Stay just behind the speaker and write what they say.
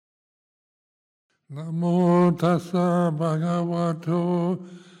Namo tassa bhagavato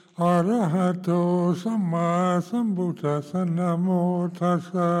arahato samma sambuddhassa. Namo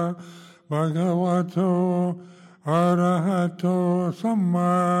tassa bhagavato arahato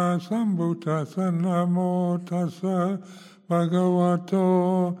samma sambuddhassa. Namo tassa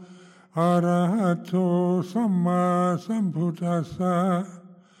bhagavato arahato samma sambuddhassa.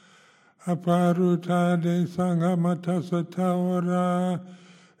 Aparutade sangamatassa tawara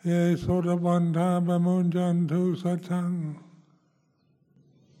ye sodabandha bamunjantu satang.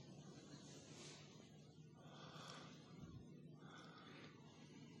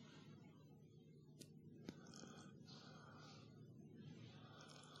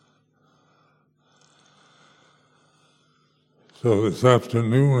 So this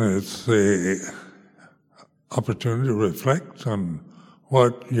afternoon it's the opportunity to reflect on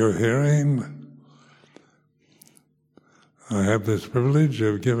what you're hearing. I have this privilege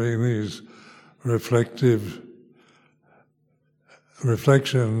of giving these reflections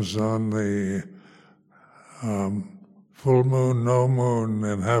on the full moon, no moon,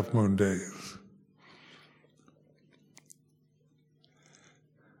 and half moon days.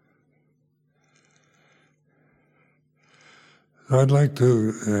 So I'd like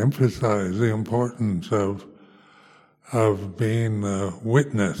to emphasize the importance of being a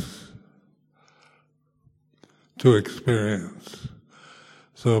witness to experience.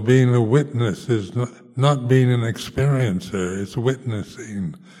 So being a witness is not being an experiencer, it's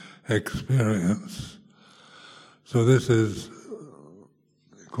witnessing experience. So this is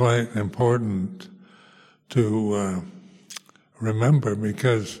quite important to remember,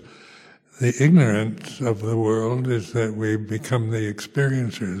 because the ignorance of the world is that we become the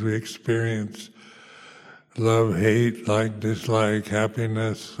experiencers. We experience love, hate, like, dislike,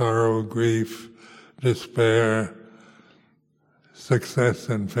 happiness, sorrow, grief, despair, success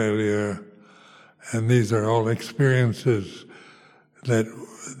and failure, and these are all experiences that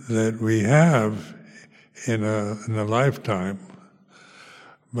we have in a lifetime.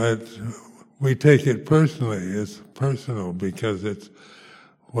 But we take it personally. It's personal because it's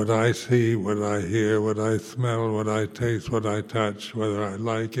what I see, what I hear, what I smell, what I taste, what I touch, whether I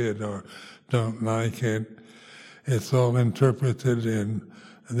like it or don't like it. It's all interpreted in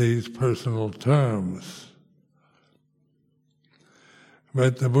these personal terms.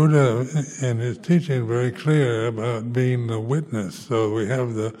 But the Buddha in his teaching very clear about being the witness. So we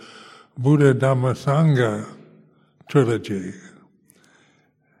have the Buddha Dhamma Sangha trilogy.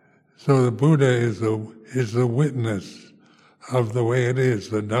 So the Buddha is the witness of the way it is,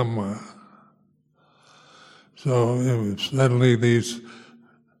 the Dhamma. So suddenly these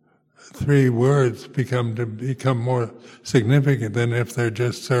three words become more significant than if they're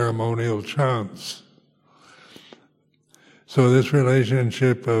just ceremonial chants. So this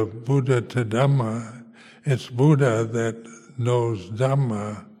relationship of Buddha to Dhamma, it's Buddha that knows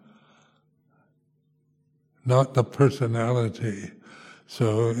Dhamma, not the personality.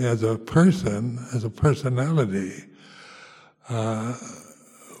 So as a person, as a personality,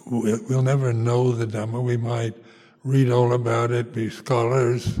 we'll never know the Dhamma. We might read all about it, be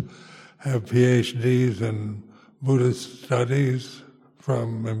scholars, have PhDs in Buddhist studies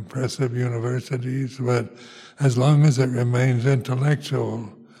from impressive universities, but as long as it remains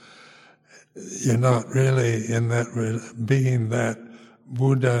intellectual, you're not really in that being that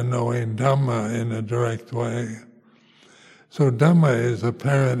Buddha knowing Dhamma in a direct way. So Dhamma is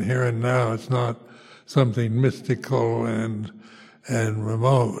apparent here and now. It's not something mystical and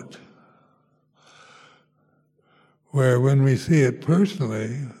remote. Where when we see it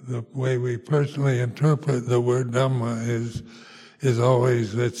personally, the way we personally interpret the word Dhamma is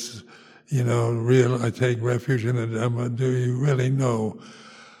always, it's, real. I take refuge in the Dhamma. Do you really know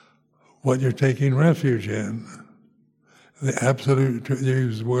what you're taking refuge in? The absolute,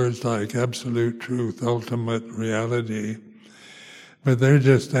 use words like absolute truth, ultimate reality, but they're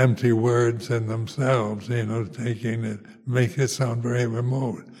just empty words in themselves, taking it, make it sound very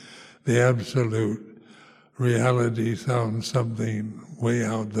remote. The absolute reality sounds something way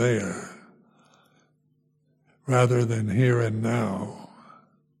out there, rather than here and now.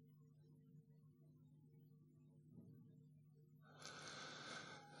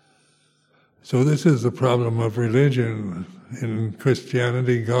 So this is the problem of religion. In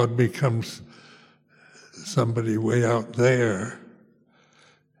Christianity, God becomes somebody way out there,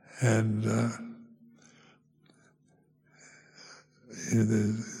 and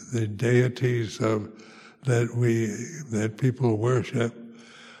the deities that people worship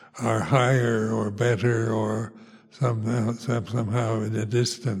are higher or better or somehow in a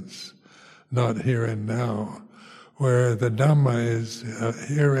distance, not here and now. Where the Dhamma is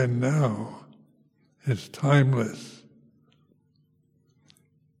here and now. It's timeless.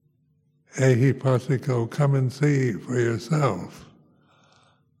 Ehipassiko, come and see for yourself.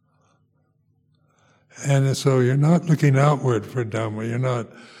 And so you're not looking outward for Dhamma. You're not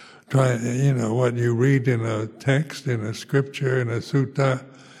trying, what you read in a text, in a scripture, in a sutta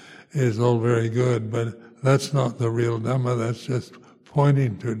is all very good, but that's not the real Dhamma. That's just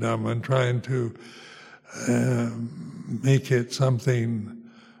pointing to Dhamma and trying to make it something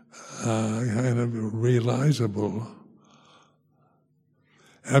kind of realizable.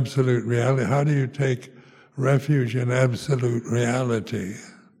 Absolute reality. How do you take refuge in absolute reality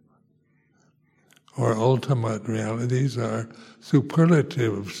or ultimate reality? These are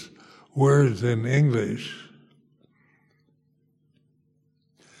superlatives, words in English.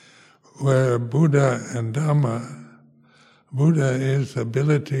 Where Buddha and Dhamma, Buddha is the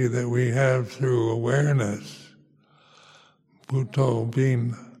ability that we have through awareness, Buddha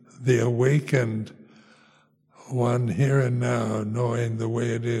being the awakened one here and now, knowing the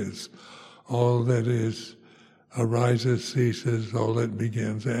way it is. All that is arises, ceases, all that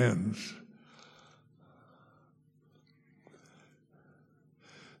begins, ends.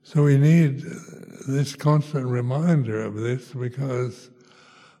 So we need this constant reminder of this because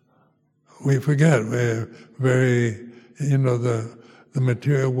we forget. We're very, the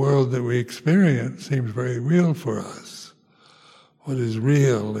material world that we experience seems very real for us. What is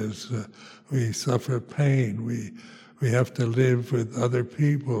real is we suffer pain. We have to live with other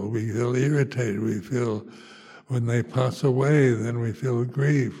people. We feel irritated. We feel when they pass away, then we feel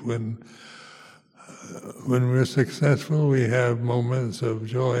grief. When we're successful, we have moments of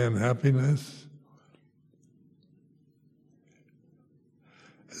joy and happiness.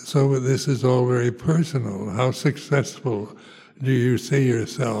 So this is all very personal. How successful do you see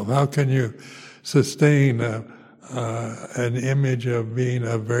yourself? How can you sustain an image of being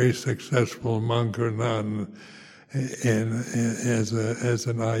a very successful monk or nun as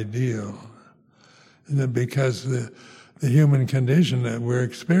an ideal? Because the human condition that we're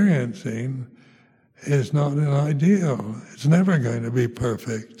experiencing is not an ideal. It's never going to be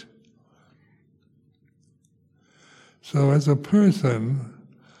perfect. So as a person,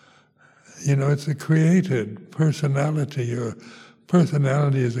 it's a created personality. Your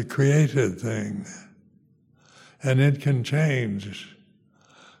personality is a created thing. And it can change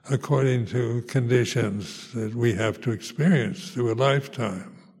according to conditions that we have to experience through a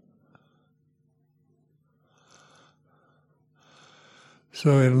lifetime.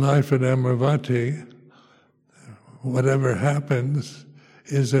 So in life at Amaravati, whatever happens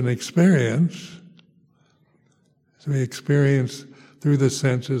is an experience. So we experience through the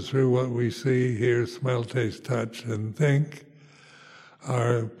senses, through what we see, hear, smell, taste, touch, and think,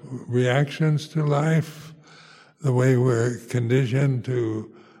 our reactions to life, the way we're conditioned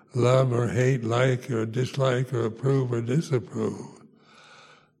to love or hate, like or dislike, or approve or disapprove.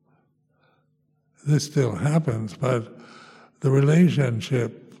 This still happens, but the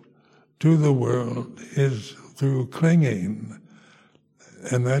relationship to the world is through clinging,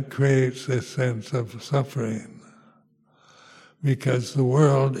 and that creates this sense of suffering. Because the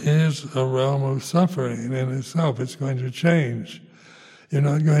world is a realm of suffering in itself. It's going to change. You're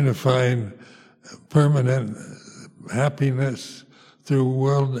not going to find permanent happiness through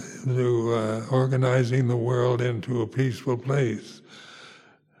organizing the world into a peaceful place.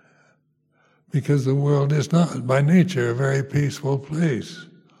 Because the world is not, by nature, a very peaceful place.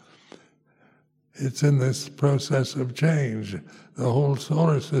 It's in this process of change. The whole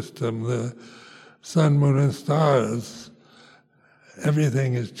solar system, the sun, moon, and stars,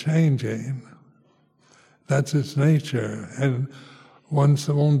 everything is changing. That's its nature. And one's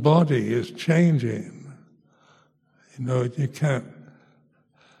own body is changing. You can't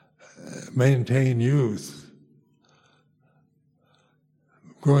maintain youth.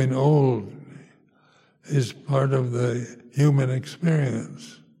 Growing old is part of the human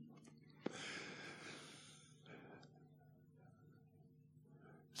experience.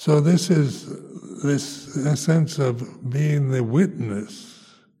 So this is this sense of being the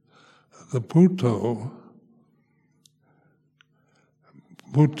witness, the Bhutto.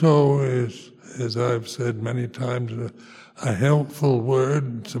 Bhutto is, as I've said many times, a helpful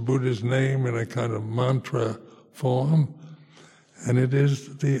word. It's a Buddha's name in a kind of mantra form, and it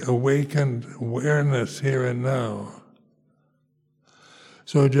is the awakened awareness here and now.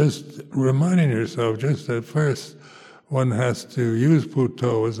 So just reminding yourself, just at first, one has to use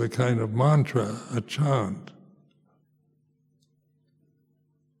Bhutto as a kind of mantra, a chant.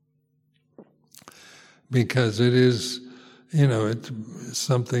 Because it is, it's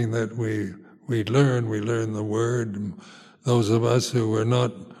something that we learn the word. Those of us who were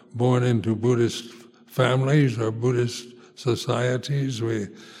not born into Buddhist families or Buddhist societies.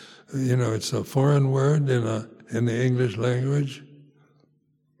 It's a foreign word in the English language.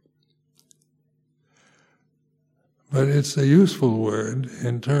 But it's a useful word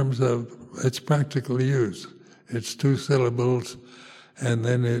in terms of its practical use. It's 2 syllables, and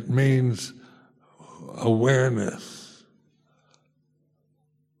then it means awareness,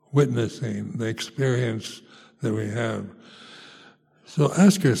 witnessing the experience that we have. So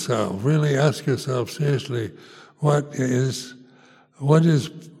ask yourself, really ask yourself seriously, what is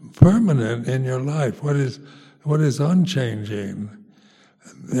permanent in your life? What is unchanging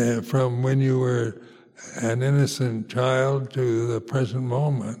from when you were an innocent child to the present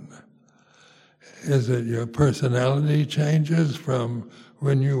moment? Is it your personality changes from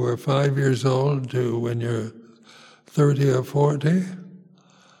when you were 5 years old to when you're 30 or 40?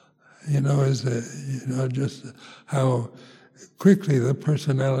 Is it, just how quickly the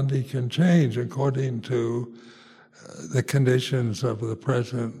personality can change according to the conditions of the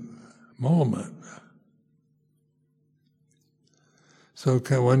present moment. So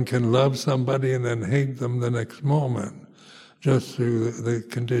one can love somebody and then hate them the next moment, just through the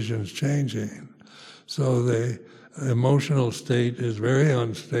conditions changing. So the emotional state is very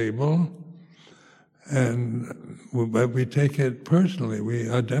unstable, but we take it personally. We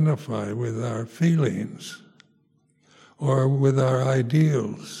identify with our feelings or with our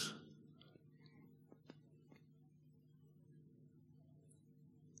ideals.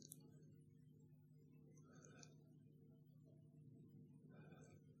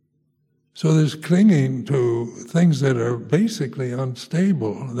 So there's clinging to things that are basically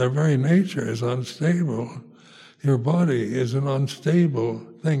unstable. Their very nature is unstable. Your body is an unstable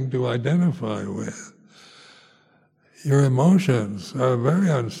thing to identify with. Your emotions are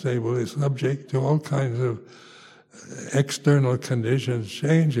very unstable. They're subject to all kinds of external conditions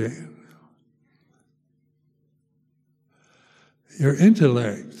changing. Your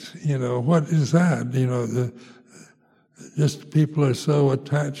intellect, what is that? Just people are so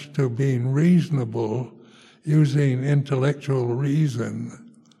attached to being reasonable, using intellectual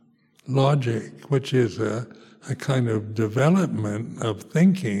reason, logic, which is a kind of development of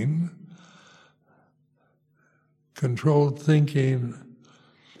thinking, controlled thinking,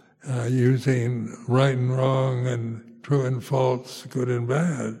 using right and wrong and true and false, good and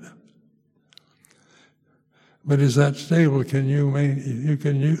bad. But is that stable? You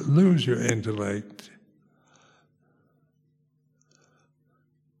can lose your intellect.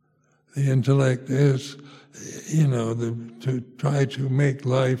 The intellect is, to try to make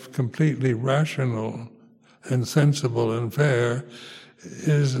life completely rational and sensible and fair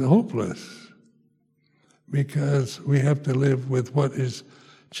is hopeless, because we have to live with what is,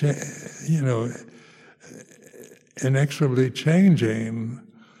 inexorably changing,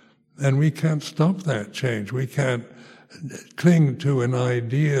 and we can't stop that change. We can't cling to an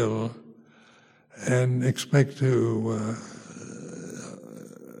ideal and expect to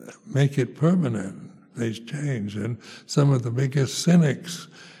make it permanent. They change. And some of the biggest cynics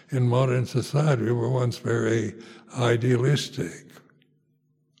in modern society were once very idealistic.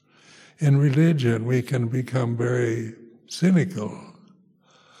 In religion, we can become very cynical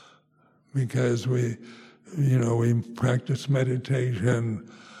because we practice meditation,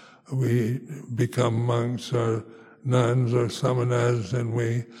 we become monks or nuns or samanas, and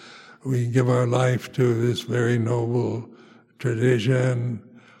we give our life to this very noble tradition,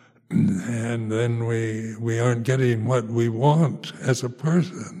 and then we aren't getting what we want as a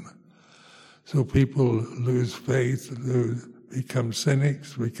person. So people lose faith, become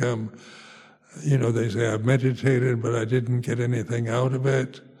cynics, they say, I've meditated, but I didn't get anything out of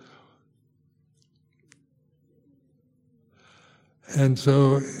it. And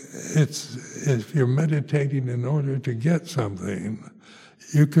so if you're meditating in order to get something,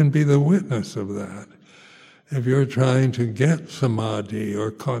 you can be the witness of that. If you're trying to get samadhi or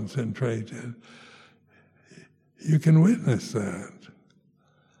concentrated, you can witness that.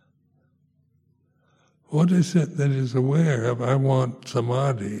 What is it that is aware of, I want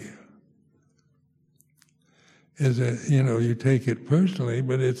samadhi? Is it, you take it personally,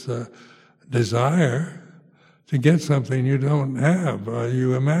 but it's a desire to get something you don't have or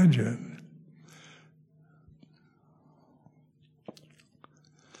you imagine.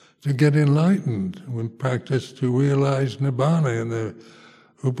 To get enlightened, we practice to realize Nibbana in the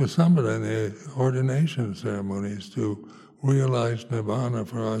Upasampada, in the ordination ceremonies, to realize Nibbana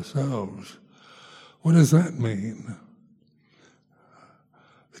for ourselves. What does that mean?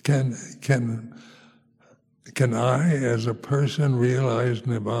 Can I, as a person, realize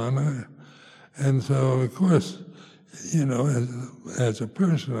Nibbana? And so, of course, as a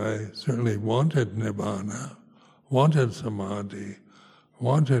person, I certainly wanted nibbana, wanted samadhi,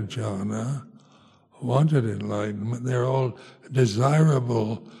 wanted jhana, wanted enlightenment. They're all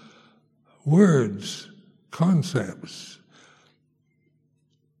desirable words, concepts.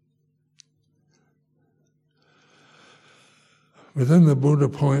 But then the Buddha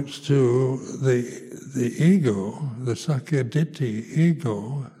points to the ego, the Sakyaditthi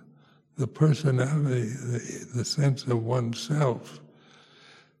ego, the personality, the sense of oneself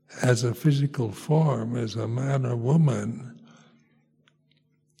as a physical form, as a man or woman.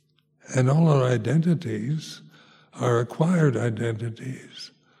 And all our identities are acquired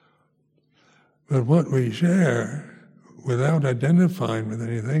identities. But what we share without identifying with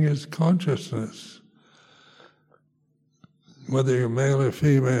anything is consciousness. Whether you're male or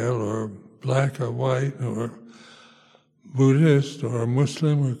female, or black or white, or Buddhist or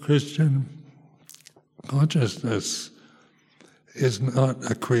Muslim or Christian, consciousness is not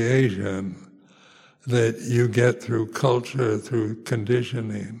a creation that you get through culture, through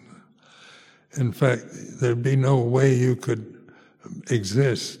conditioning. In fact, there'd be no way you could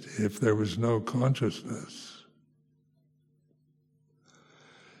exist if there was no consciousness.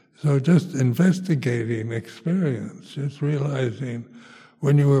 So just investigating experience, just realizing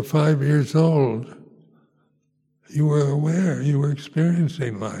when you were 5 years old, you were aware, you were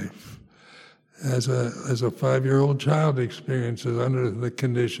experiencing life as a 5-year-old child experiences under the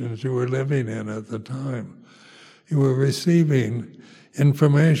conditions you were living in at the time. You were receiving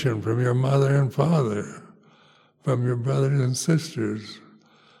information from your mother and father, from your brothers and sisters,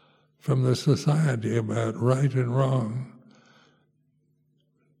 from the society about right and wrong.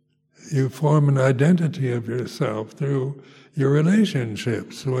 You form an identity of yourself through your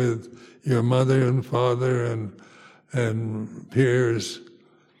relationships with your mother and father and peers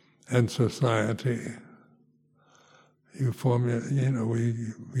and society. You form,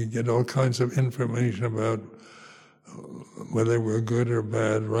 we get all kinds of information about whether we're good or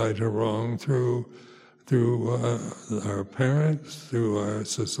bad, right or wrong, through our parents, through our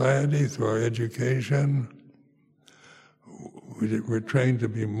society, through our education. We're trained to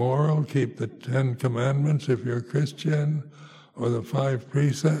be moral, keep the 10 Commandments if you're a Christian, or the 5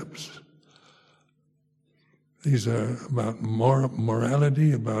 precepts. These are about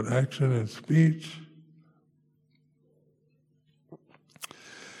morality, about action and speech.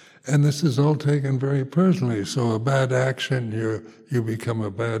 And this is all taken very personally. So a bad action, you become a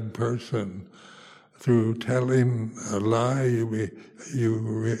bad person. Through telling a lie,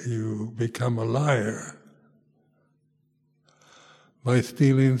 you become a liar. By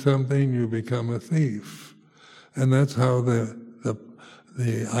stealing something, you become a thief. And that's how the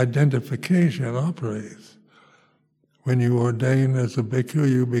identification operates. When you ordain as a bhikkhu,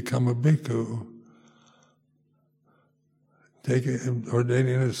 you become a bhikkhu.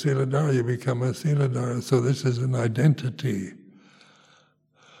 Ordaining as Siladhara, you become a Siladhara. So this is an identity.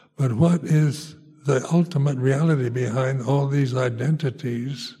 But what is the ultimate reality behind all these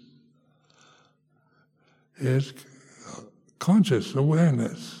identities is conscious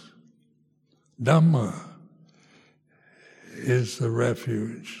awareness. Dhamma is the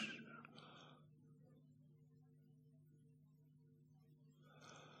refuge.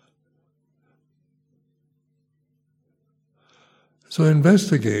 So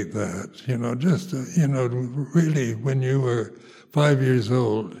investigate that, really when you were 5 years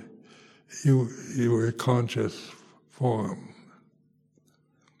old, you were a conscious form.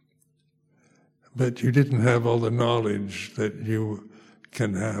 But you didn't have all the knowledge that you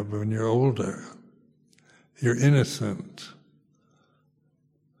can have when you're older. You're innocent.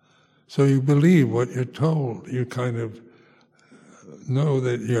 So you believe what you're told. You kind of know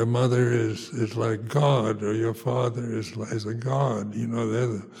that your mother is like God, or your father is a God. They're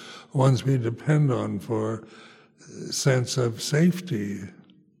the ones we depend on for a sense of safety.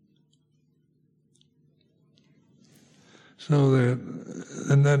 So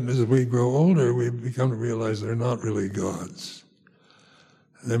and then as we grow older, we become to realize they're not really gods.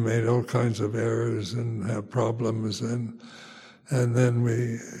 They made all kinds of errors and have problems, and then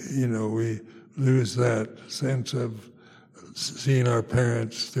we lose that sense of seeing our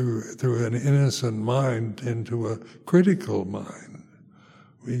parents through an innocent mind into a critical mind.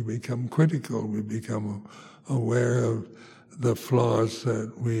 We become critical, we become aware of the flaws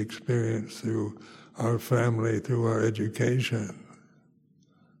that we experience through our family, through our education.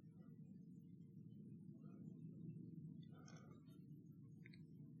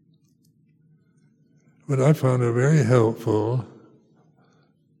 But I found it very helpful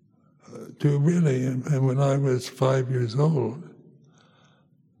to really, and when I was 5 years old,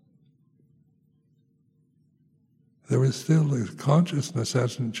 there is still the consciousness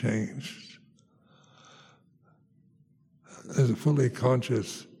hasn't changed. As a fully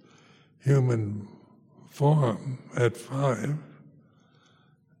conscious human form at 5,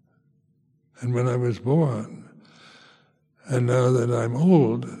 and when I was born, and now that I'm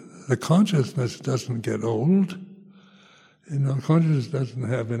old, the consciousness doesn't get old. Consciousness doesn't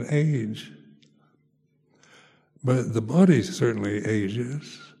have an age. But the body certainly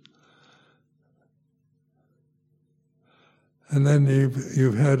ages. And then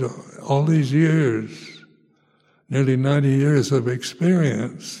you've had all these years, nearly 90 years of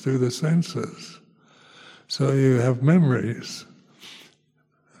experience through the senses. So you have memories,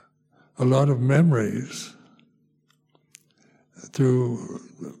 a lot of memories, through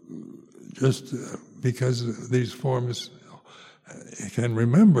just because these forms can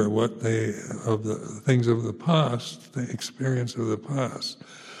remember of the things of the past, the experience of the past,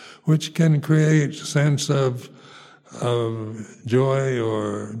 which can create a sense of joy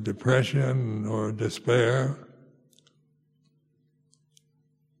or depression or despair.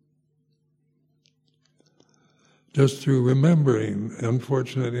 Just through remembering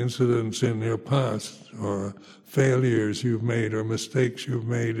unfortunate incidents in your past, or failures you've made, or mistakes you've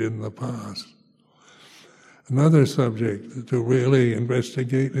made in the past. Another subject to really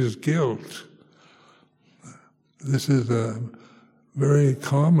investigate is guilt. This is a very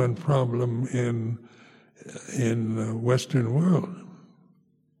common problem in the Western world,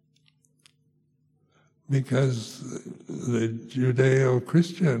 because the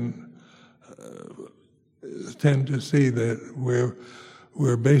Judeo-Christian tend to see that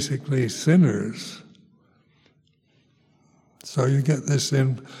we're basically sinners. So you get this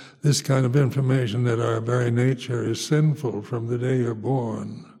kind of information that our very nature is sinful from the day you're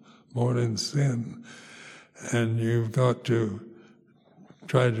born in sin, and you've got to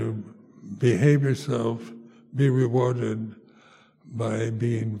try to behave yourself, be rewarded by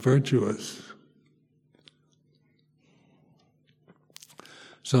being virtuous.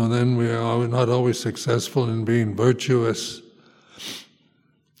 So then we are not always successful in being virtuous,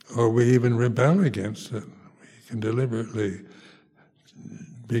 or we even rebel against it. We can deliberately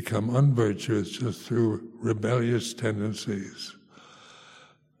become unvirtuous just through rebellious tendencies.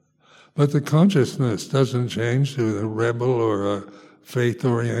 But the consciousness doesn't change to a rebel or a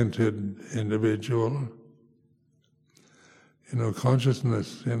faith-oriented individual.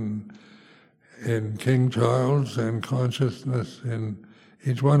 Consciousness in King Charles and consciousness in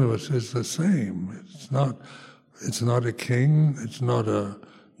each one of us is the same. It's not a king, it's not a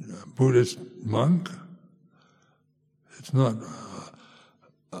Buddhist monk, it's not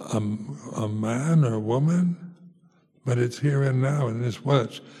a man or woman, but it's here and now, and it's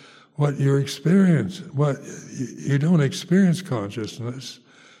what you experience. You don't experience consciousness,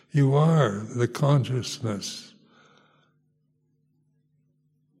 you are the consciousness.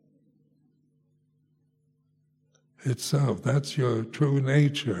 Itself, that's your true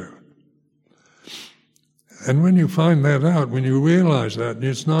nature. And when you find that out, when you realize that,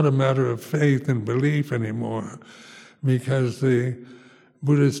 it's not a matter of faith and belief anymore, because the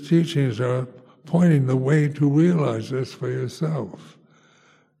Buddhist teachings are pointing the way to realize this for yourself.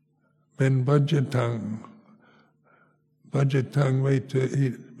 Ben Bajjatang way to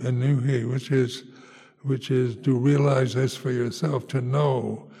eat Anuhi, which is to realize this for yourself, to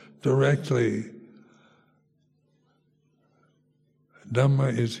know directly.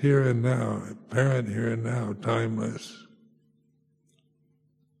 Dhamma is here and now, apparent here and now, timeless.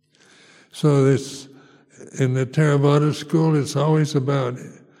 So in the Theravada school, it's always about,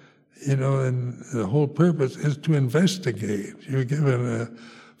 and the whole purpose is to investigate. You're given a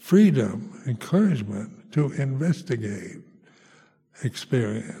freedom, encouragement to investigate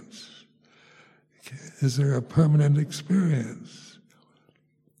experience. Is there a permanent experience?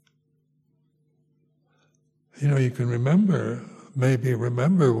 You can maybe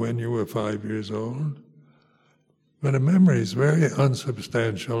remember when you were 5 years old, but a memory is a very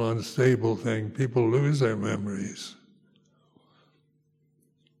unsubstantial, unstable thing. People lose their memories.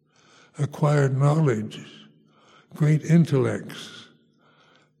 Acquired knowledge, great intellects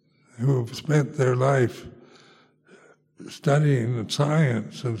who've spent their life studying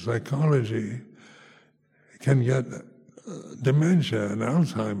science and psychology can get dementia and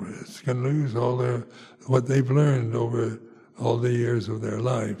Alzheimer's, can lose what they've learned over all the years of their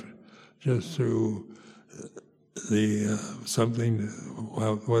life, just through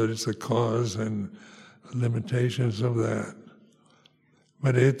what is the cause and limitations of that.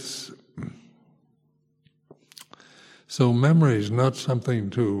 But so memory is not something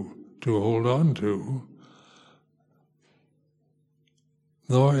to hold on to,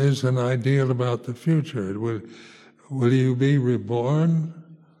 nor is an ideal about the future. Will you be reborn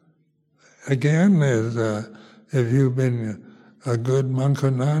again? If you've been a good monk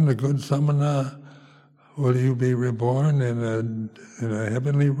or nun, a good samana, will you be reborn in a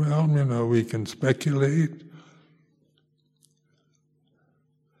heavenly realm? We can speculate.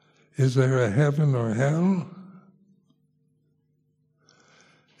 Is there a heaven or hell?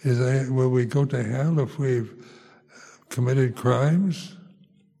 Will we go to hell if we've committed crimes?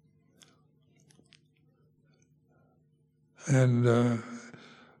 And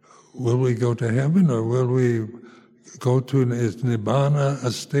will we go to heaven, or will we go to, is Nibbana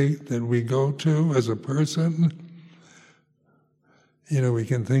a state that we go to as a person? We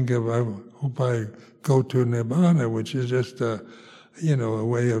can think of, I hope I go to Nibbana, which is just a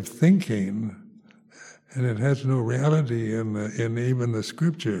way of thinking, and it has no reality in even the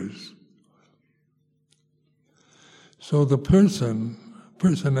scriptures. So the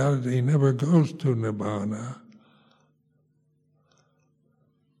personality never goes to Nibbana.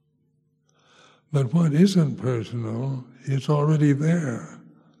 But what isn't personal is already there.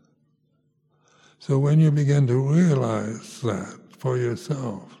 So when you begin to realize that for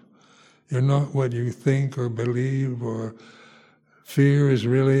yourself, you're not what you think or believe, or fear is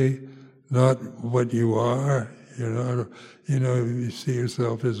really not what you are. You're not, you see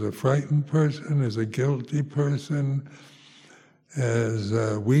yourself as a frightened person, as a guilty person, as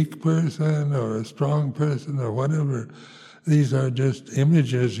a weak person, or a strong person, or whatever. These are just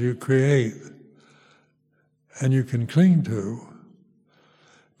images you create and you can cling to,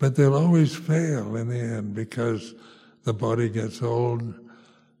 but they'll always fail in the end because the body gets old,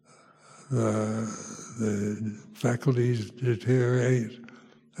 the faculties deteriorate,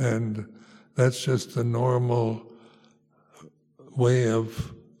 and that's just the normal way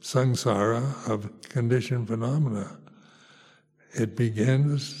of samsara, of conditioned phenomena. It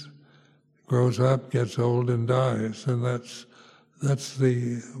begins, grows up, gets old, and dies, and that's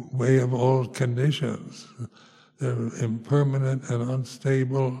the way of all conditions. They're impermanent and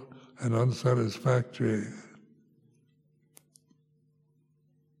unstable and unsatisfactory.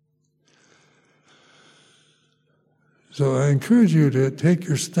 So I encourage you to take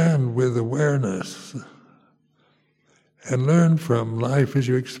your stand with awareness and learn from life as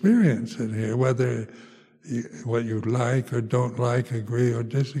you experience it here, whether what you like or don't like, agree or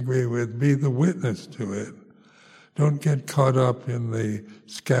disagree with, be the witness to it. Don't get caught up in the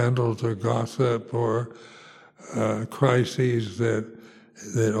scandals or gossip or crises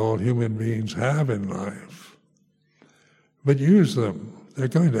that all human beings have in life. But use them. They're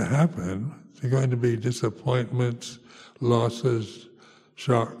going to happen. They're going to be disappointments, losses,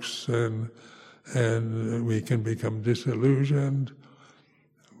 shocks, and we can become disillusioned.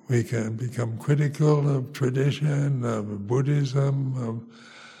 We can become critical of tradition, of Buddhism,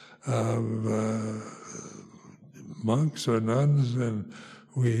 of monks or nuns, and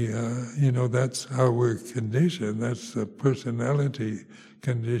we, that's how we're conditioned. That's the personality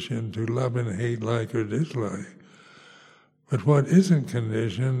conditioned to love and hate, like or dislike. But what isn't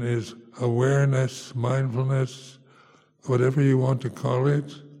conditioned is awareness, mindfulness, whatever you want to call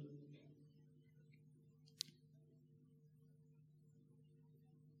it.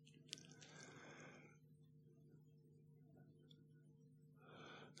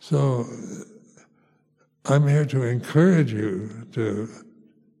 So I'm here to encourage you to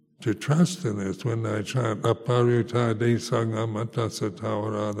trust in this. When I chant Aparuta de Sangamata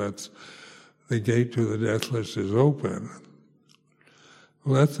Satawara, that's the gate to the deathless is open.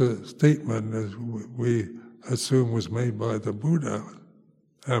 Well, that's a statement as we assume was made by the Buddha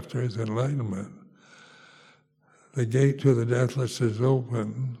after his enlightenment. The gate to the deathless is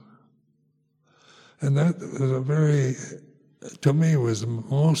open. And that was to me, was the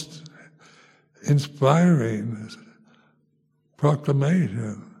most inspiring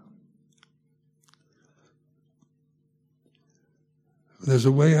proclamation. There's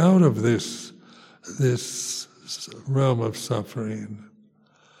a way out of this realm of suffering.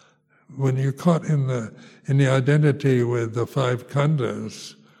 When you're caught in the identity with the five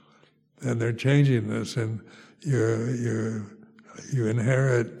khandhas, and they're changing this, and you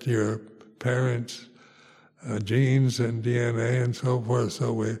inherit your parents' genes and DNA and so forth.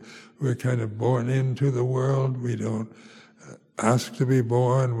 So we're kind of born into the world. We don't ask to be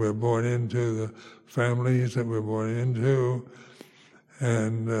born. We're born into the families that we're born into.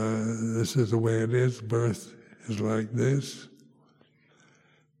 And this is the way it is. Birth is like this.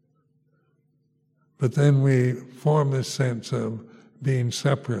 But then we form this sense of being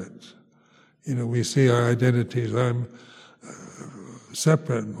separate. We see our identities. I'm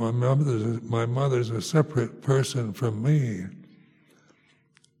separate. My mother's a separate person from me.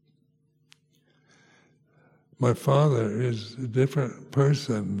 my father is a different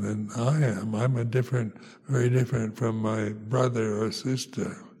person than I am. I'm very different from my brother or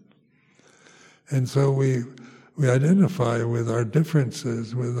sister. And so we identify with our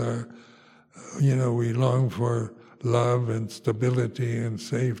differences, with our, we long for love and stability and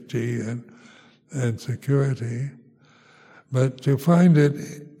safety and security. But to find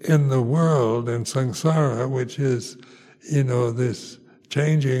it in the world, in samsara, which is,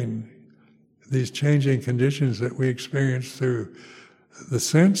 these changing conditions that we experience through the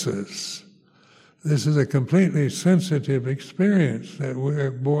senses, this is a completely sensitive experience that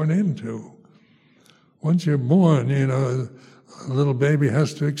we're born into. Once you're born, a little baby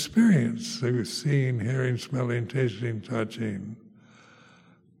has to experience through seeing, hearing, smelling, tasting, touching,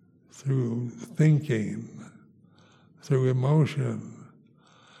 through thinking, through emotion.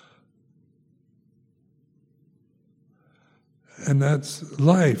 And that's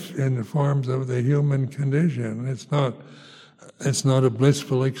life in the forms of the human condition. It's not a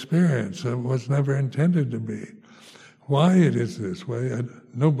blissful experience. It was never intended to be. Why it is this way,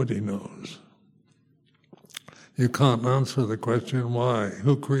 nobody knows. You can't answer the question why.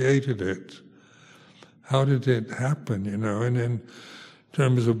 Who created it? How did it happen, And in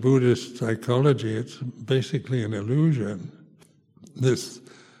terms of Buddhist psychology, it's basically an illusion. This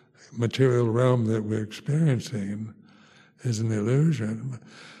material realm that we're experiencing is an illusion.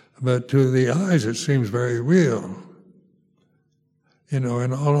 But to the eyes, it seems very real. And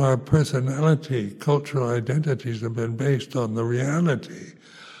all our personality, cultural identities have been based on the reality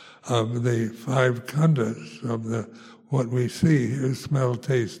of the five khandhas, of what we see, hear, smell,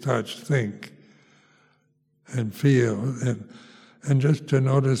 taste, touch, think, and feel. And just to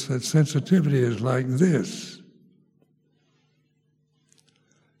notice that sensitivity is like this.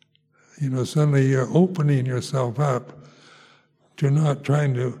 Suddenly you're opening yourself up to not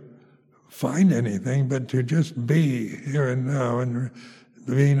trying to find anything, but to just be here and now. And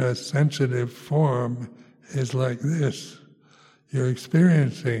being a sensitive form is like this. You're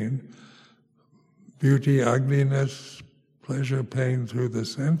experiencing beauty, ugliness, pleasure, pain through the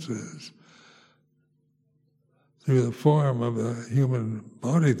senses, through the form of a human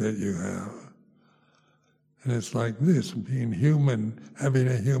body that you have. And it's like this, being human, having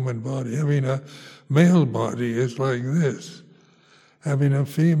a human body. Having a male body is like this. Having a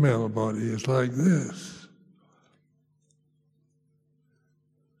female body is like this.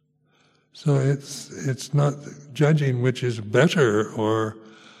 So it's not judging which is better, or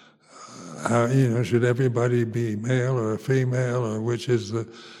how, should everybody be male or female, or which is the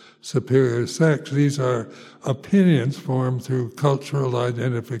superior sex. These are opinions formed through cultural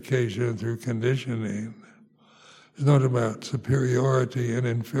identification, through conditioning. It's not about superiority and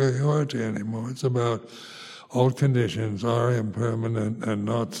inferiority anymore. It's about all conditions are impermanent and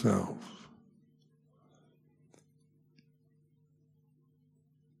not self.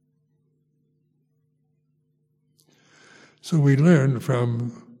 So we learn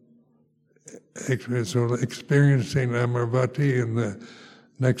from experiencing Amaravati in the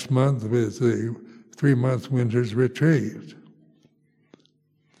next month with the 3-month winter's retreat.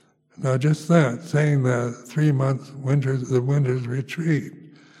 Now just that, saying that 3-month winter's retreat,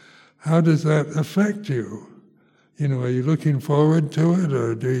 how does that affect you? Are you looking forward to it,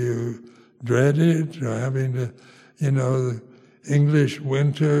 or do you dread it, or having to, the English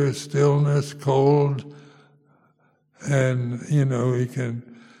winter, stillness, cold, and, you can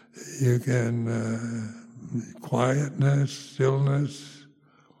quietness, stillness.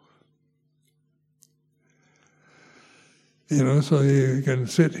 So you can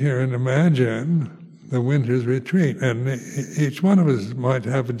sit here and imagine the winter's retreat, and each one of us might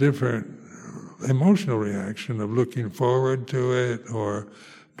have a different emotional reaction of looking forward to it or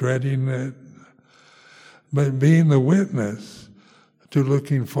dreading it. But being the witness to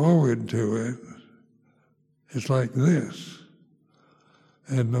looking forward to it is like this.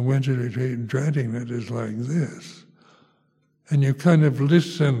 And the winter retreat, dreading it, is like this. And you kind of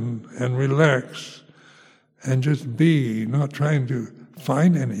listen and relax and just be, not trying to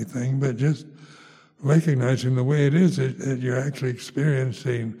find anything, but just recognizing the way it is, that you're actually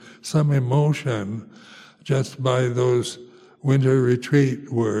experiencing some emotion just by those winter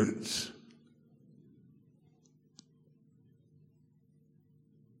retreat words.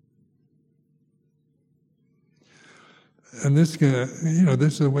 And this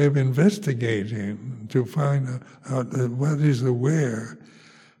is a way of investigating to find out what is aware.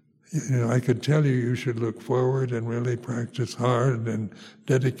 I could tell you should look forward and really practice hard and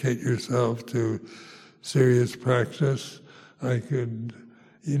dedicate yourself to serious practice. I could,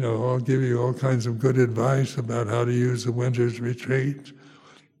 I'll give you all kinds of good advice about how to use the winter's retreat.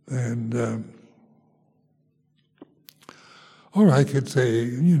 And Or I could say,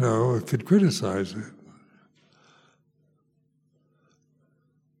 I could criticize it.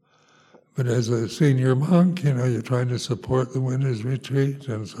 But as a senior monk, you're trying to support the Winter's Retreat,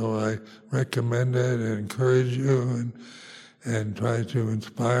 and so I recommend it and encourage you and try to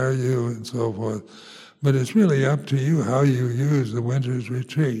inspire you and so forth. But it's really up to you how you use the Winter's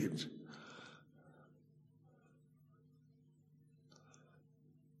Retreat.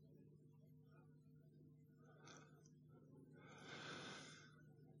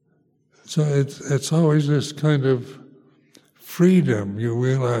 So it's always this kind of freedom you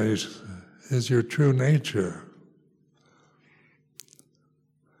realize is your true nature.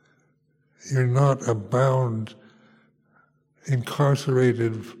 You're not bound,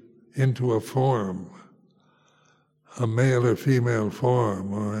 incarcerated into a form, a male or female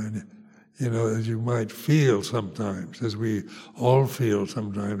form, or as you might feel sometimes, as we all feel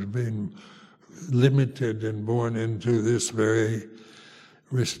sometimes, being limited and born into this very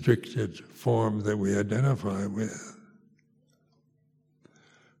restricted form that we identify with.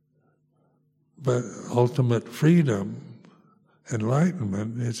 But ultimate freedom,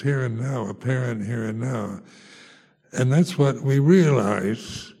 enlightenment, is here and now, apparent here and now. And that's what we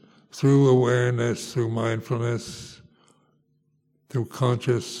realize through awareness, through mindfulness, through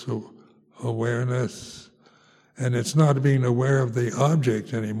conscious awareness. And it's not being aware of the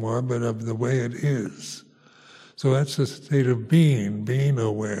object anymore, but of the way it is. So that's the state of being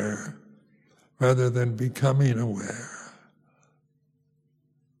aware, rather than becoming aware.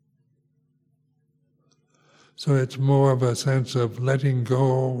 So it's more of a sense of letting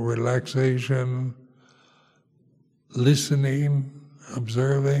go, relaxation, listening,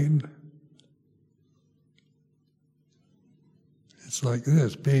 observing. It's like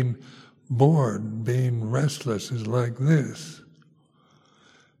this. Being bored, being restless is like this.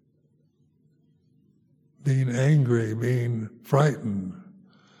 Being angry, being frightened,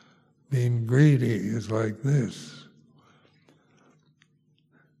 being greedy is like this.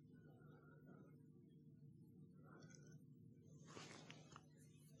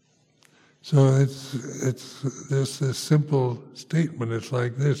 So it's this simple statement. It's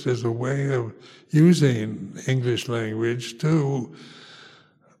like this. There's a way of using English language to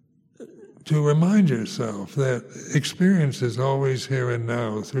remind yourself that experience is always here and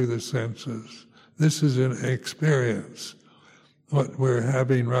now through the senses. This is an experience. What we're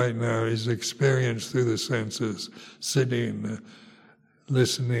having right now is experience through the senses, sitting,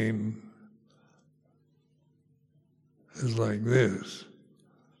 listening, is like this.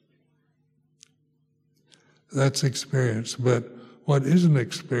 That's experience. But what isn't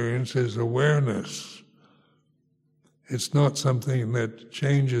experience is awareness. It's not something that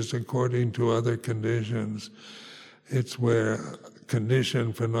changes according to other conditions. It's where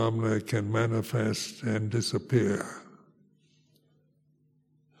conditioned phenomena can manifest and disappear.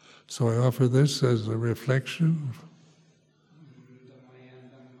 So I offer this as a reflection